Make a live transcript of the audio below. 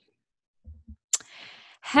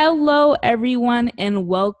Hello, everyone, and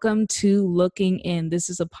welcome to Looking In. This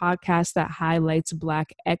is a podcast that highlights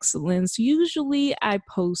Black excellence. Usually, I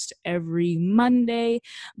post every Monday,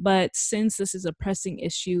 but since this is a pressing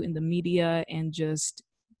issue in the media and just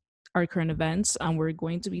our current events, we're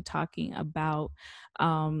going to be talking about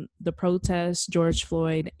the protests, George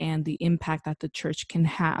Floyd, and the impact that the church can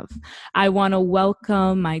have. I want to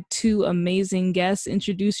welcome my two amazing guests.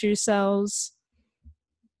 Introduce yourselves.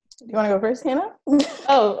 You want to go first, Hannah?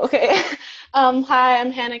 Oh, okay. Hi,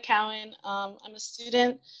 I'm Hannah Cowan. I'm a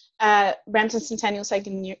student at Brampton Centennial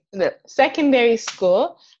Secondary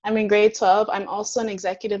School. I'm in grade 12. I'm also an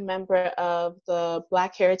executive member of the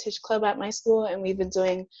Black Heritage Club at my school, and we've been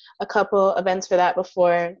doing a couple events for that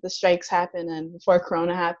before the strikes happened and before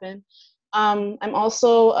Corona happened. I'm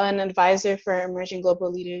also an advisor for Emerging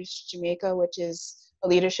Global Leaders Jamaica, which is a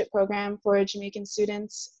leadership program for Jamaican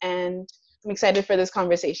students, and I'm excited for this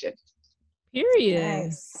conversation.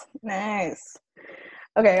 Period. Nice.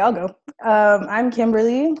 Okay, I'll go. I'm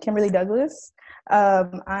Kimberly Douglas.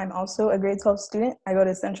 I'm also a grade 12 student. I go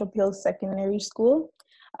to Central Peel Secondary School.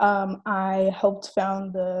 I helped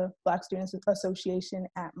found the Black Students Association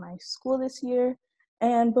at my school this year.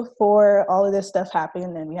 And before all of this stuff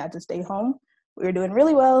happened and we had to stay home, we were doing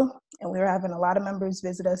really well and we were having a lot of members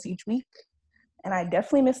visit us each week. And I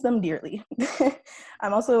definitely miss them dearly.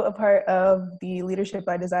 I'm also a part of the Leadership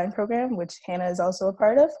by Design program, which Hannah is also a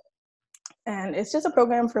part of. And it's just a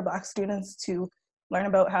program for Black students to learn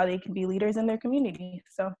about how they can be leaders in their community.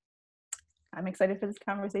 So I'm excited for this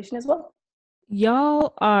conversation as well.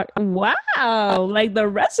 Y'all are, wow, like the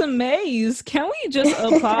resumes. Can we just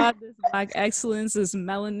applaud this Black excellence, this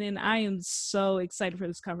melanin? I am so excited for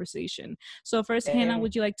this conversation. So first, Hannah,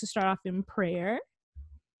 would you like to start off in prayer?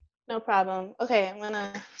 No problem. Okay, I'm going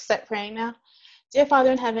to start praying now. Dear Father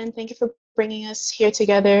in heaven, thank you for bringing us here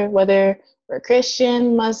together, whether we're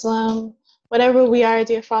Christian, Muslim, whatever we are,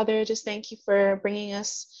 dear Father, just thank you for bringing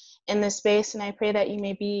us in this space. And I pray that you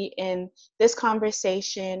may be in this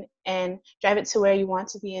conversation and drive it to where you want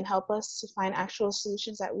to be and help us to find actual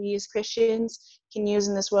solutions that we as Christians can use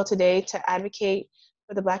in this world today to advocate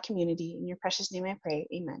for the Black community. In your precious name I pray.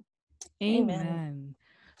 Amen. Amen.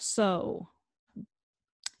 So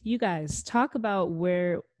you guys talk about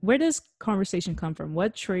where does conversation come from?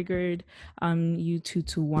 What triggered you two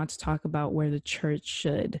to want to talk about where the church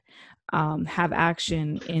should have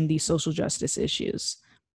action in these social justice issues?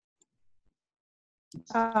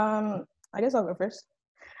 I guess I'll go first.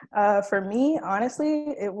 For me,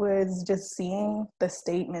 honestly, it was just seeing the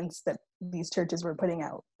statements that these churches were putting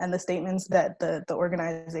out and the statements that the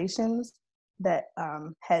organizations that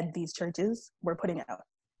head these churches were putting out.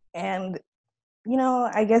 And you know,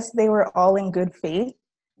 I guess they were all in good faith,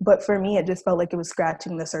 but for me, it just felt like it was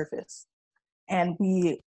scratching the surface. And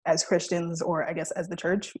we, as Christians, or I guess as the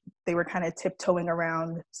church, they were kind of tiptoeing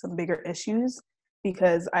around some bigger issues,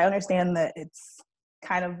 because I understand that it's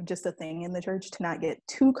kind of just a thing in the church to not get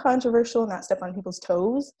too controversial, not step on people's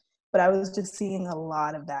toes. But I was just seeing a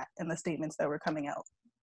lot of that in the statements that were coming out.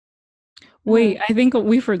 Wait, I think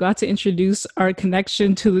we forgot to introduce our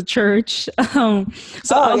connection to the church. I'll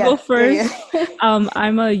go first.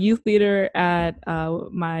 I'm a youth leader at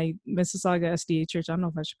my Mississauga SDA church. I don't know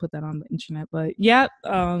if I should put that on the internet, but yeah,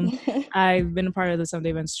 I've been a part of the Seventh-day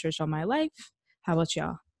Adventist Church all my life. How about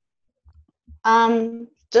y'all?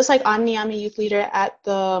 Just like Omni, I'm a youth leader at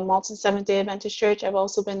the Malton Seventh-day Adventist Church. I've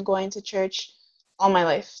also been going to church all my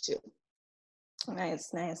life too.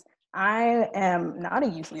 Nice. I am not a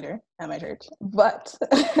youth leader at my church, but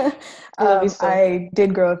I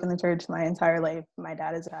did grow up in the church my entire life. My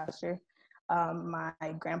dad is a pastor, my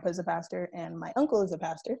grandpa's a pastor, and my uncle is a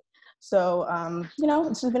pastor. So, you know,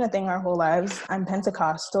 it's just been a thing our whole lives. I'm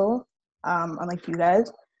Pentecostal, unlike you guys,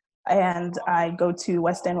 and I go to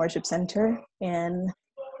West End Worship Center in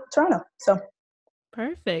Toronto. So.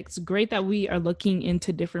 Perfect. Great that we are looking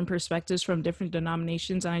into different perspectives from different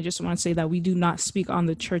denominations. And I just want to say that we do not speak on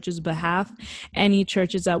the church's behalf. Any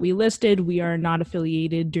churches that we listed, we are not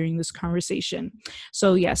affiliated during this conversation.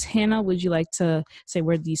 So yes, Hannah, would you like to say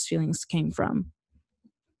where these feelings came from?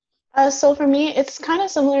 So for me, it's kind of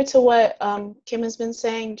similar to what Kim has been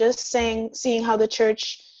saying, seeing how the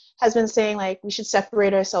church has been saying, like, we should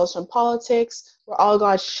separate ourselves from politics. We're all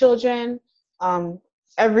God's children.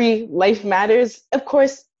 Every life matters. Of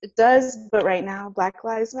course it does, but right now Black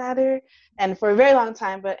Lives Matter, and for a very long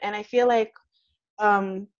time. And I feel like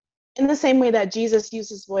in the same way that Jesus used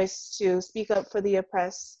his voice to speak up for the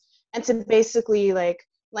oppressed and to basically like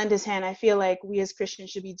lend his hand, I feel like we as Christians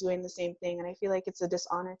should be doing the same thing. And I feel like it's a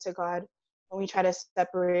dishonor to God when we try to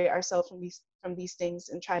separate ourselves from these things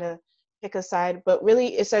and try to pick a side. But really,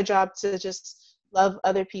 it's our job to just love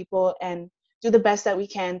other people, and do the best that we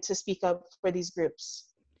can to speak up for these groups.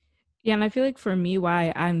 Yeah, and I feel like for me,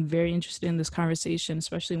 why I'm very interested in this conversation,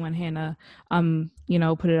 especially when Hannah,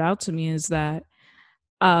 put it out to me, is that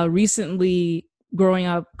recently growing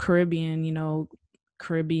up Caribbean,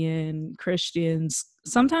 Caribbean Christians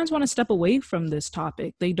sometimes want to step away from this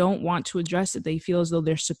topic. They don't want to address it. They feel as though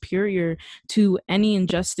they're superior to any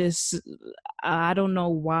injustice. I don't know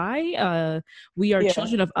why. We are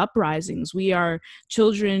children of uprisings. We are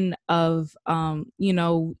children of,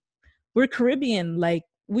 we're Caribbean. Like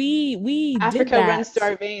we Africa did that. runs through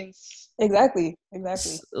our veins. Exactly.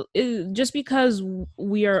 Just because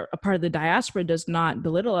we are a part of the diaspora does not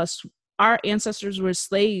belittle us. Our ancestors were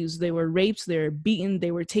slaves. They were raped. They were beaten.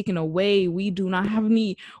 They were taken away. We do not have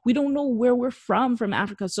any. We don't know where we're from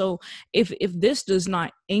Africa. So if this does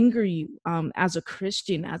not anger you, as a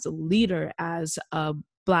Christian, as a leader, as a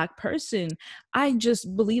Black person, I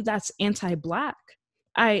just believe that's anti-Black.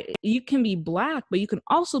 You can be Black, but you can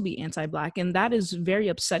also be anti-Black, and that is very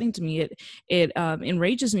upsetting to me. It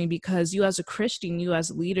enrages me, because you as a Christian, you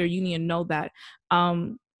as a leader, you need to know that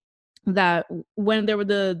that when there were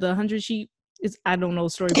the 100 sheep, I don't know the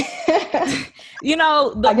story.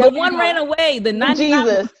 The one ran away, the 99.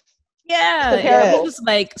 Jesus. Yeah, he was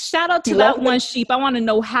like, shout out to that one sheep. I want to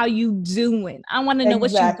know how you doing. I want to know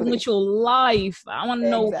what you do with your life. I want to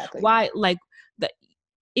know why, like,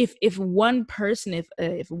 if one person,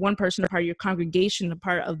 if one person, a part of your congregation, a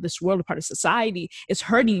part of this world, a part of society is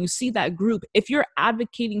hurting, you see that group. If you're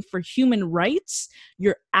advocating for human rights,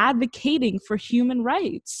 you're advocating for human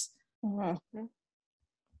rights. Mm-hmm.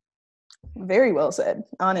 Very well said,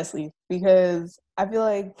 honestly, because I feel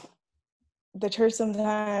like the church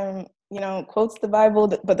sometimes, quotes the Bible,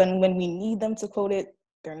 but then when we need them to quote it,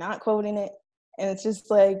 they're not quoting it. And it's just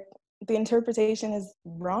like the interpretation is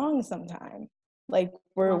wrong sometimes. Like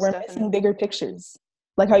we're missing bigger pictures.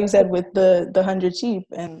 Like how you said with the 100 sheep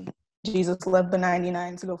and Jesus left the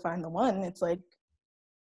 99 to go find the one. It's like,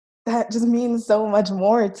 that just means so much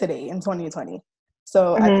more today in 2020.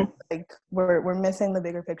 So I think like we're missing the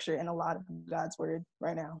bigger picture in a lot of God's word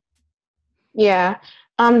right now. Yeah.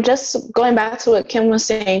 Just going back to what Kim was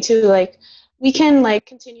saying too, like we can like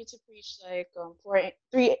continue to preach like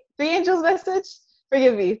three angels message.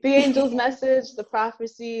 Forgive me, three angels message, the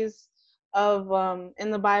prophecies of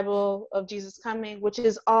in the Bible of Jesus coming, which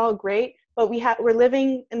is all great, but we're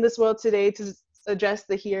living in this world today to address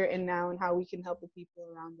the here and now and how we can help the people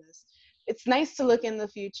around us. It's nice to look in the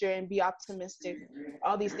future and be optimistic,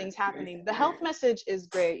 all these things happening. The health message is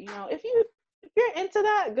great. If you're into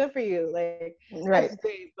that, good for you. Like, that's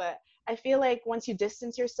great. But I feel like once you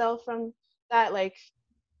distance yourself from that, like,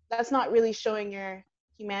 that's not really showing your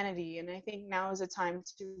humanity. And I think now is a time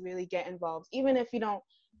to really get involved, even if you don't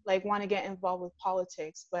like want to get involved with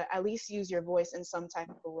politics, but at least use your voice in some type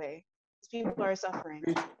of way. People are suffering.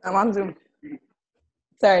 I'm on Zoom.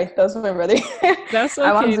 Sorry, that was my brother. That's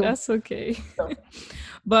okay. That's okay.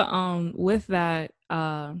 But with that,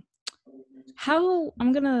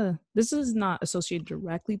 this is not associated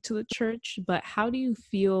directly to the church, but how do you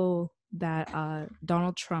feel that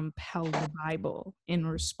Donald Trump held the Bible in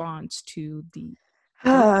response to the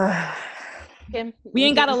we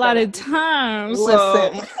ain't got a lot of time.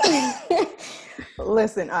 Listen,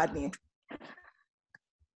 listen, Adni.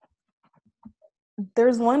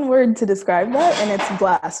 There's one word to describe that, and it's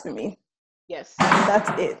blasphemy. Yes. That's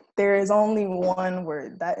it. There is only one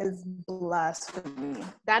word. That is blasphemy.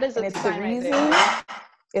 That is it's the reason.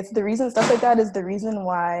 It's the reason stuff like that is the reason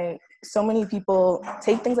why so many people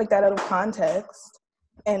take things like that out of context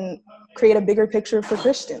and create a bigger picture for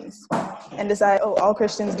Christians and decide, oh, all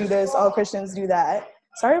Christians do this, all Christians do that.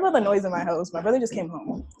 Sorry about the noise in my house. My brother just came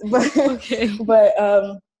home.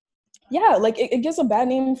 Yeah, like it gives a bad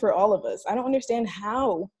name for all of us. I don't understand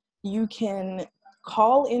how you can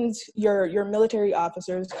call in your military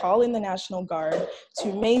officers, call in the National Guard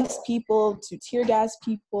to mace people, to tear gas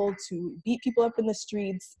people, to beat people up in the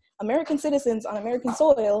streets, American citizens on American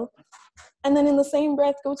soil, and then in the same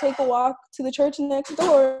breath go take a walk to the church next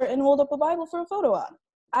door and hold up a Bible for a photo op.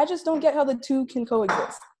 I just don't get how the two can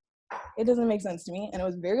coexist. It doesn't make sense to me, and it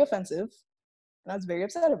was very offensive, and I was very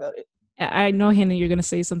upset about it. I know, Hannah, you're going to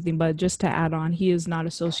say something, but just to add on, he is not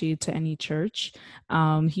associated to any church.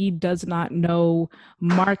 He does not know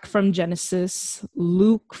Mark from Genesis,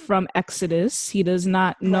 Luke from Exodus. He does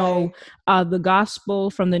not know the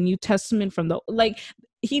gospel from the New Testament,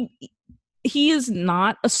 he is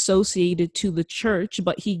not associated to the church,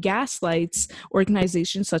 but he gaslights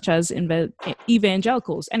organizations such as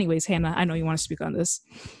evangelicals. Anyways, Hannah, I know you want to speak on this.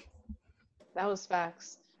 That was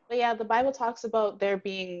facts. But yeah, the Bible talks about there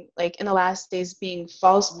being, like, in the last days being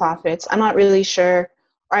false prophets. I'm not really sure,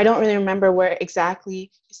 or I don't really remember where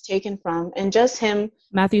exactly it's taken from. And just him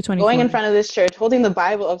Matthew going 24. in front of this church, holding the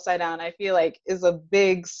Bible upside down, I feel like is a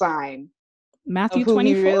big sign of Matthew who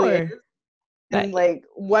he really 24. is That and like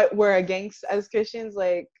what we're against as Christians.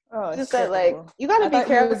 Like, Oh, just it's said, like, terrible. you got I to be thought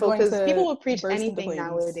he was careful going because people to will preach burst into anything flames.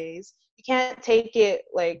 nowadays. You can't take it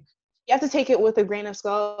like, you have to take it with a grain of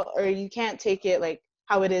salt, or you can't take it like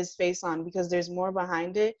how it is face on, because there's more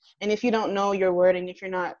behind it. And if you don't know your word and if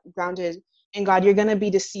you're not grounded in God, you're going to be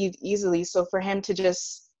deceived easily. So for him to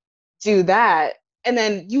just do that, and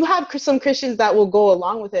then you have some Christians that will go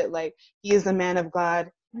along with it, like, he is the man of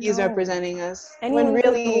God, he's No. representing us, when Anyone can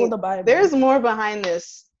hold really the Bible. there's more behind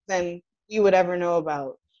this than you would ever know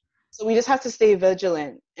about. So we just have to stay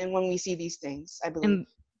vigilant, and when we see these things, I believe. And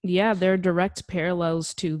yeah, there are direct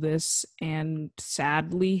parallels to this, and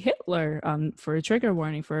sadly, Hitler. For a trigger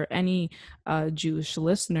warning for any Jewish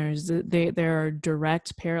listeners, there are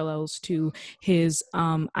direct parallels to his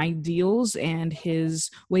ideals and his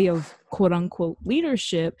way of quote unquote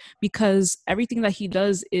leadership, because everything that he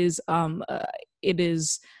does is it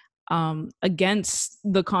is against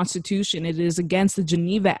the Constitution. It is against the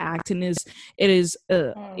Geneva Act, and it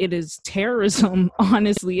is terrorism.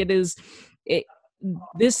 Honestly, it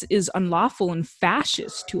this is unlawful and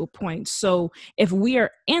fascist to a point. So if we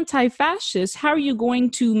are anti-fascist, how are you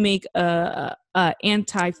going to make a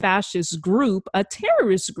anti-fascist group a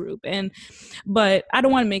terrorist group? But I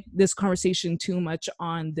don't want to make this conversation too much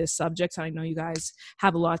on this subject. I know you guys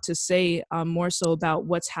have a lot to say, more so about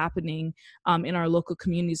what's happening in our local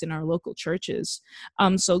communities, in our local churches.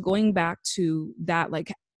 So going back to that,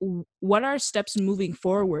 like, what are steps moving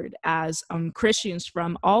forward as Christians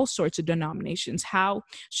from all sorts of denominations? How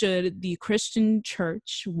should the Christian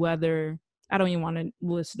church, whether, I don't even want to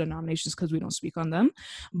list denominations because we don't speak on them,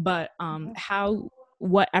 but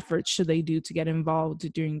what efforts should they do to get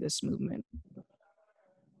involved during this movement?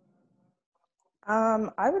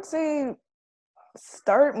 I would say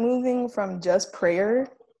start moving from just prayer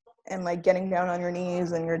and like getting down on your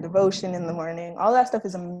knees and your devotion in the morning. All that stuff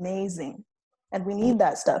is amazing. And we need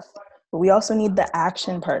that stuff. But we also need the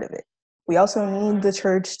action part of it. We also need the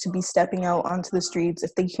church to be stepping out onto the streets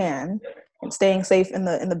if they can and staying safe in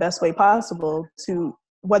the best way possible, to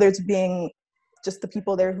whether it's being just the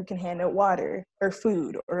people there who can hand out water or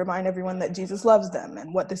food or remind everyone that Jesus loves them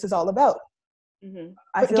and what this is all about. Mm-hmm.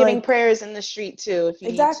 I feel giving like prayers in the street too, if you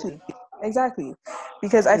exactly, need to. exactly,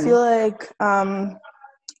 because I feel like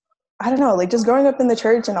I don't know, like just growing up in the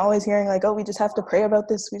church and always hearing like, oh, we just have to pray about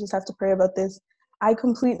this, we just have to pray about this. I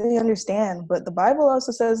completely understand, but the Bible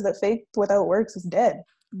also says that faith without works is dead.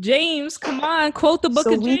 James, come on, quote the book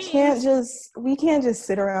So of James. we can't just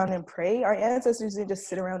sit around and pray. Our ancestors didn't just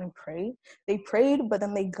sit around and pray. They prayed, but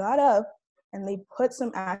then they got up and they put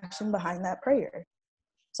some action behind that prayer.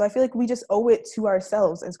 So I feel like we just owe it to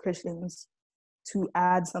ourselves as Christians to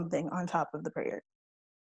add something on top of the prayer.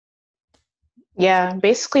 Yeah,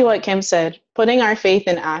 basically what Kim said, putting our faith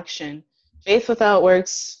in action. Faith without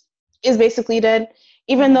works is basically dead.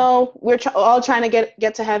 Even though we're all trying to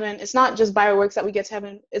get to heaven, it's not just by our works that we get to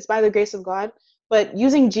heaven, it's by the grace of God. But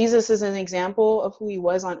using Jesus as an example of who he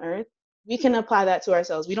was on earth, we can apply that to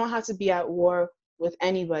ourselves. We don't have to be at war with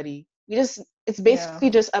anybody. It's basically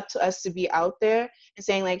just up to us to be out there and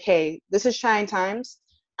saying like, hey, this is trying times.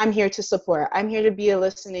 I'm here to support. I'm here to be a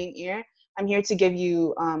listening ear. I'm here to give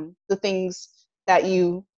you the things that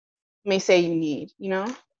you may say you need, you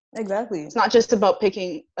know? Exactly. It's not just about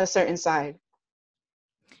picking a certain side.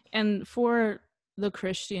 And for the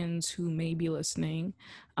Christians who may be listening,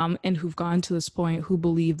 and who've gone to this point, who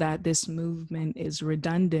believe that this movement is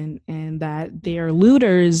redundant and that they are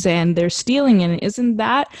looters and they're stealing, and isn't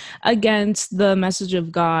that against the message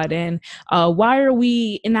of God? And why are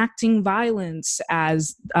we enacting violence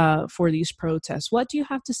as for these protests? What do you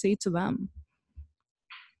have to say to them?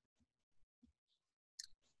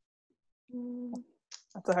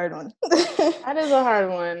 That's a hard one. That is a hard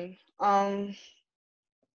one.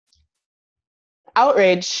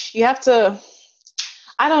 Outrage. You have to,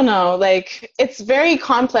 I don't know, like, it's very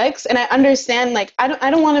complex, and I understand, like, I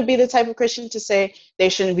don't want to be the type of Christian to say they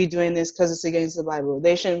shouldn't be doing this because it's against the Bible.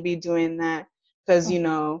 They shouldn't be doing that because, you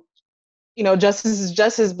know, justice is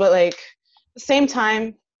justice, but like at the same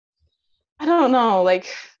time, I don't know, like,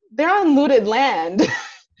 they're on looted land.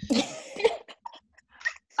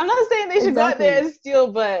 I'm not saying they should go out there and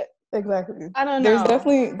steal, but exactly. I don't know.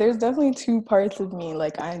 There's definitely two parts of me.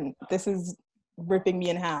 Like this is ripping me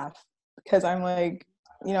in half, because I'm like,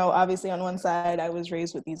 you know, obviously on one side I was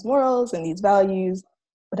raised with these morals and these values,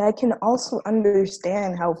 But I can also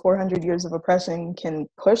understand how 400 years of oppression can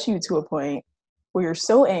push you to a point where you're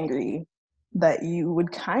so angry that you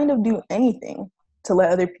would kind of do anything to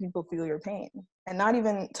let other people feel your pain. And not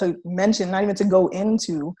even to go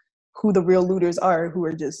into who the real looters are, who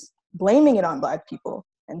are just blaming it on Black people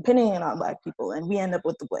and pinning it on Black people, and we end up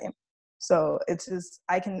with the blame. So it's just,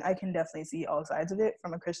 I can definitely see all sides of it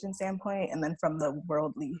from a Christian standpoint and then from the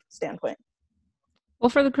worldly standpoint. Well,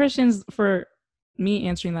 for the Christians, for me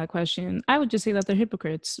answering that question, I would just say that they're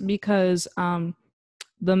hypocrites because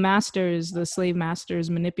the slave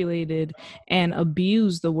masters manipulated and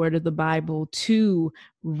abused the word of the Bible to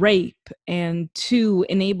rape and to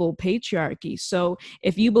enable patriarchy. So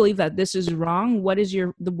if you believe that this is wrong, what is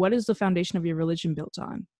the foundation of your religion built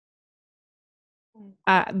on?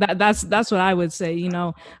 That's what I would say.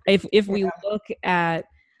 If we look at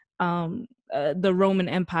the Roman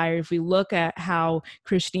Empire, if we look at how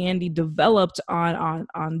Christianity developed on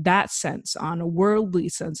that sense, on a worldly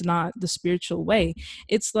sense, not the spiritual way,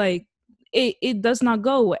 it's like it does not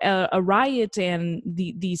go. A riot and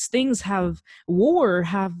these things have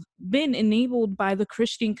been enabled by the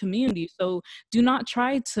Christian community. So do not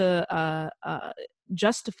try to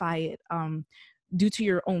justify it due to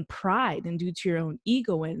your own pride and due to your own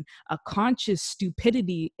ego and a conscious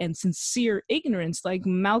stupidity and sincere ignorance, like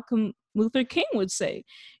Malcolm Luther King would say.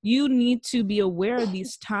 You need to be aware of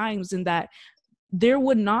these times and that there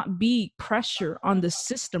would not be pressure on the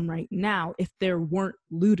system right now if there weren't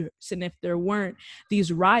looters and if there weren't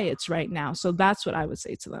these riots right now. So that's what I would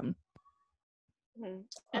say to them. Mm-hmm.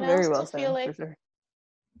 And Very I also well said, feel like, for sure.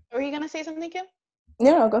 Are you going to say something, Kim?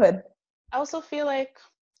 No, go ahead. I also feel like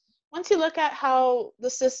once you look at how the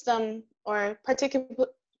system, or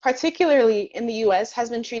particularly in the US, has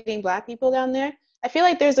been treating Black people down there, I feel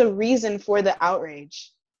like there's a reason for the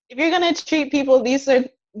outrage. If you're going to treat people these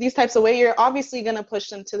types of way, you're obviously going to push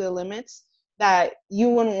them to the limits that you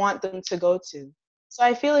wouldn't want them to go to. So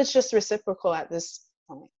I feel it's just reciprocal at this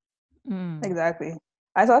point. Exactly.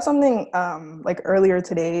 I saw something like earlier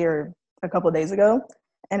today or a couple of days ago,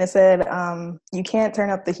 and it said you can't turn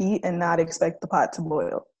up the heat and not expect the pot to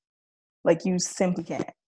boil. Like, you simply can't.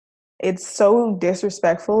 It's so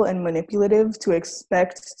disrespectful and manipulative to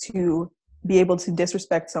expect to be able to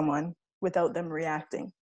disrespect someone without them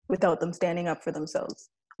reacting, without them standing up for themselves,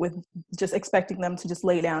 with just expecting them to just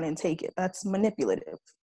lay down and take it. That's manipulative.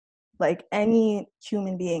 Like, any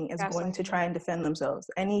human being is going to try and defend themselves.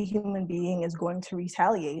 Any human being is going to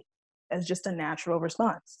retaliate as just a natural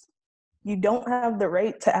response. You don't have the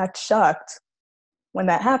right to act shocked when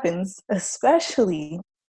that happens, especially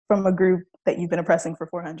from a group that you've been oppressing for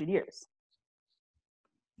 400 years.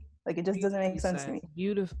 Like, it just doesn't make sense to me.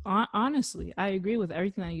 Beautiful. Honestly, I agree with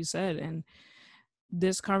everything that you said. And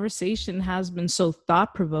this conversation has been so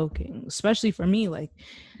thought-provoking, especially for me. Like,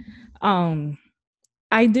 I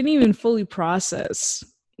didn't even fully process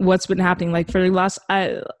what's been happening. Like, for the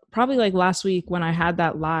last week when I had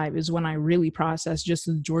that live is when I really processed just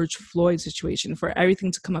the George Floyd situation, for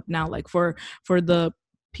everything to come up now, like for the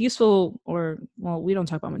peaceful, we don't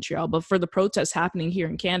talk about Montreal, but for the protests happening here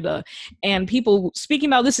in Canada and people speaking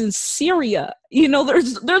about this in Syria.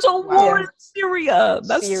 There's a war in Syria.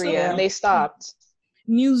 That's Syria. They stopped.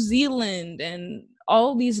 New Zealand and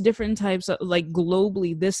all these different types of, like,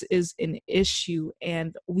 globally, this is an issue.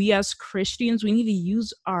 And we as Christians, we need to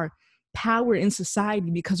use our power in society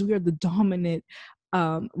because we are the dominant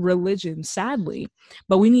religion, sadly,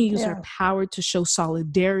 but we need to use our power to show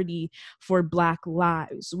solidarity for Black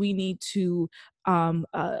lives. We need to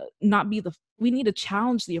we need to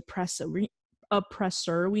challenge the oppressor.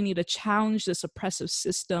 We need to challenge this oppressive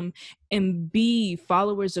system and be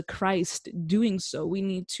followers of Christ doing so. We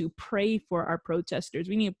need to pray for our protesters.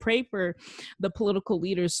 We need to pray for the political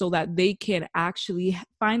leaders so that they can actually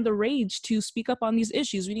find the rage to speak up on these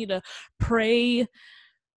issues. We need to pray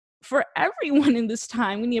for everyone in this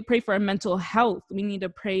time. We need to pray for our mental health. We need to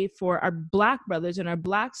pray for our Black brothers and our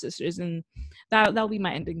Black sisters. And that'll be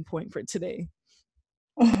my ending point for today.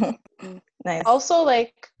 Nice. Also,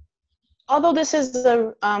 like, although this is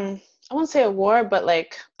I won't say a war, but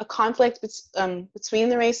like a conflict between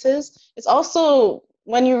the races, it's also,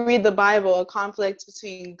 when you read the Bible, a conflict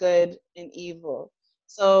between good and evil.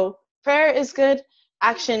 So prayer is good,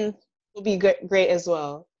 action will be great as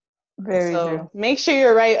well. Very true. Make sure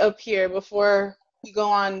you're right up here before you go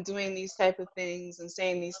on doing these type of things and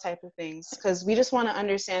saying these type of things, because we just want to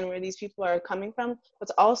understand where these people are coming from, but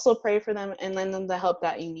to also pray for them and lend them the help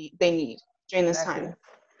that they need during this time.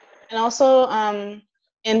 And also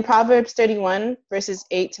in Proverbs 31 verses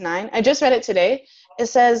 8 to 9, I just read it today, It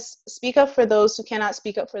says, speak up for those who cannot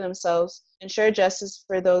speak up for themselves. Ensure justice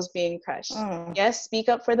for those being crushed. Yes, speak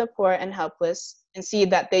up for the poor and helpless and see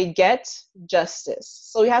that they get justice.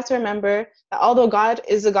 So we have to remember that although God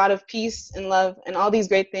is a God of peace and love and all these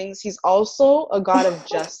great things, he's also a God of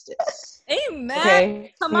justice. Amen.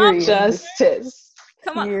 Okay? Come on. Justice.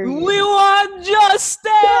 Come on. Period. We want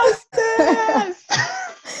justice.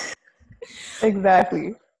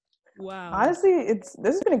 Exactly. Wow. Honestly, this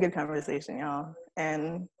has been a good conversation, y'all.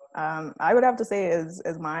 And I would have to say as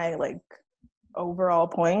my like overall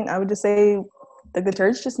point, I would just say that the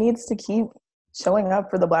church just needs to keep showing up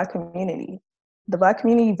for the Black community. The Black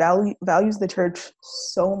community values the church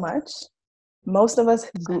so much. Most of us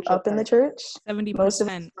grew up in the church. 70%. Most of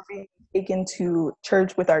us were being taken to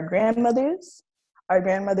church with our grandmothers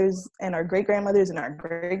and our great grandmothers and our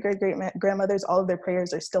great great great grandmothers. All of their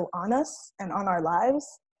prayers are still on us and on our lives.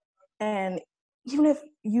 And even if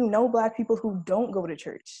you know Black people who don't go to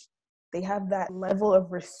church, they have that level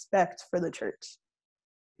of respect for the church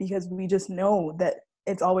because we just know that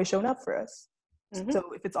it's always shown up for us. Mm-hmm.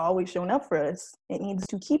 So if it's always shown up for us, it needs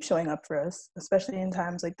to keep showing up for us, especially in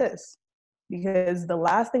times like this. Because the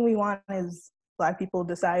last thing we want is Black people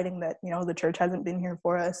deciding that, you know, the church hasn't been here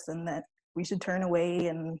for us and that we should turn away,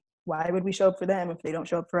 and why would we show up for them if they don't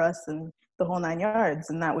show up for us, and the whole 9 yards,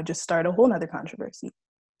 and that would just start a whole nother controversy.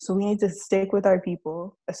 So we need to stick with our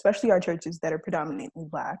people, especially our churches that are predominantly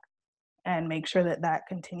Black, and make sure that that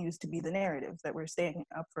continues to be the narrative, that we're staying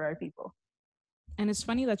up for our people. And it's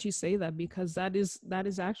funny that you say that, because that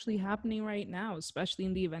is actually happening right now, especially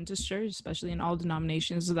in the Adventist church, especially in all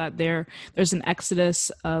denominations, that there's an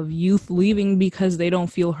exodus of youth leaving because they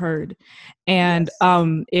don't feel heard. And yes.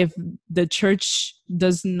 If the church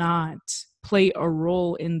does not play a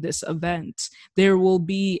role in this event, there will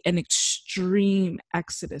be an extreme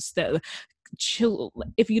exodus. That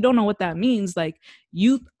if you don't know what that means, like,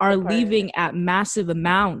 youth are leaving at massive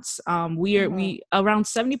amounts. We around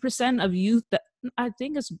 70% of youth, that I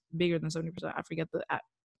think it's bigger than 70%, I forget the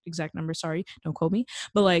exact number, sorry, don't quote me,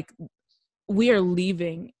 but like, we are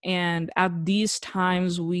leaving, and at these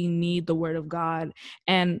times we need the word of God.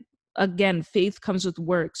 And again, faith comes with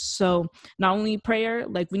works. So not only prayer,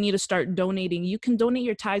 like, we need to start donating. You can donate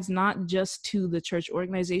your tithes not just to the church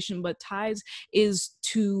organization, but tithes is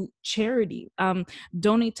to charity.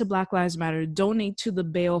 Donate to Black Lives Matter, donate to the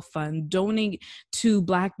Bail Fund, donate to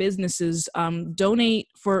Black businesses, donate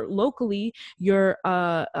for locally your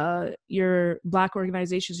Black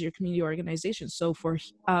organizations, your community organizations. So for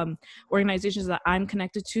organizations that I'm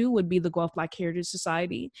connected to would be the Guelph Black Heritage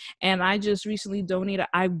Society. And I just recently donated.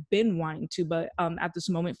 I've been wanting to, but at this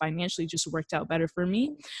moment financially just worked out better for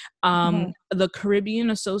me. The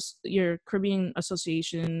your Caribbean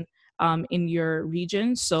Association in your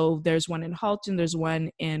region. So there's one in Halton, there's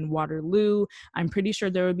one in Waterloo. I'm pretty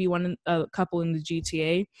sure there would be a couple in the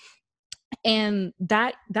GTA. And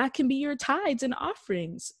that can be your tithes and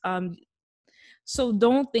offerings. So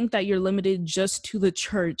don't think that you're limited just to the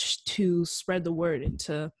church to spread the word and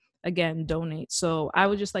to, again, donate. So I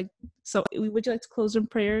would just like, would you like to close in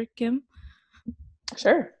prayer, Kim?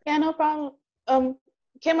 Sure. Yeah, no problem.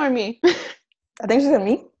 Kim or me? I think she said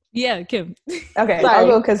me. Yeah, Kim. Okay, I'll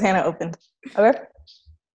go because Hannah opened. Okay.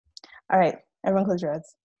 All right, everyone close your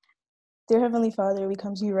eyes. Dear Heavenly Father, we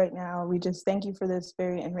come to you right now. We just thank you for this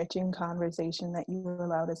very enriching conversation that you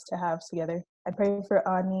allowed us to have together. I pray for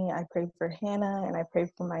Adni, I pray for Hannah, and I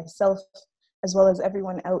pray for myself, as well as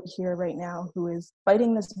everyone out here right now who is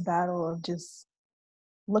fighting this battle of just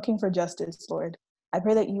looking for justice, Lord. I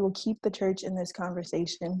pray that you will keep the church in this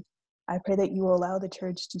conversation. I pray that you will allow the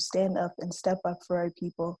church to stand up and step up for our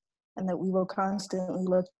people, and that we will constantly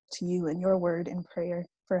look to you and your word in prayer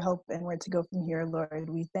for help and where to go from here, Lord.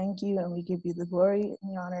 We thank you and we give you the glory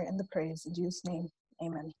and the honor and the praise. In Jesus' name,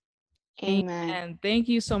 amen. Amen. Thank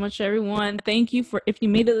you so much, everyone. Thank you if you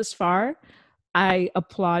made it this far, I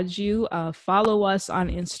applaud you. Follow us on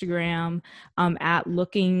Instagram at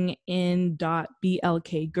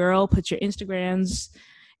lookingin.blkgirl. Put your Instagrams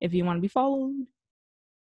if you want to be followed.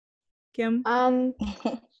 Kim? Follow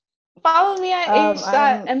me at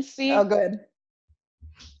h.mc. Oh, good.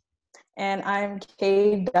 And I'm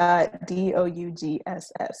k.dougs,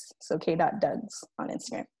 so k.dugs on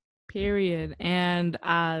Instagram. Period. And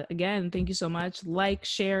again, thank you so much. Like,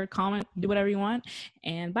 share, comment, do whatever you want.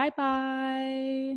 And bye-bye.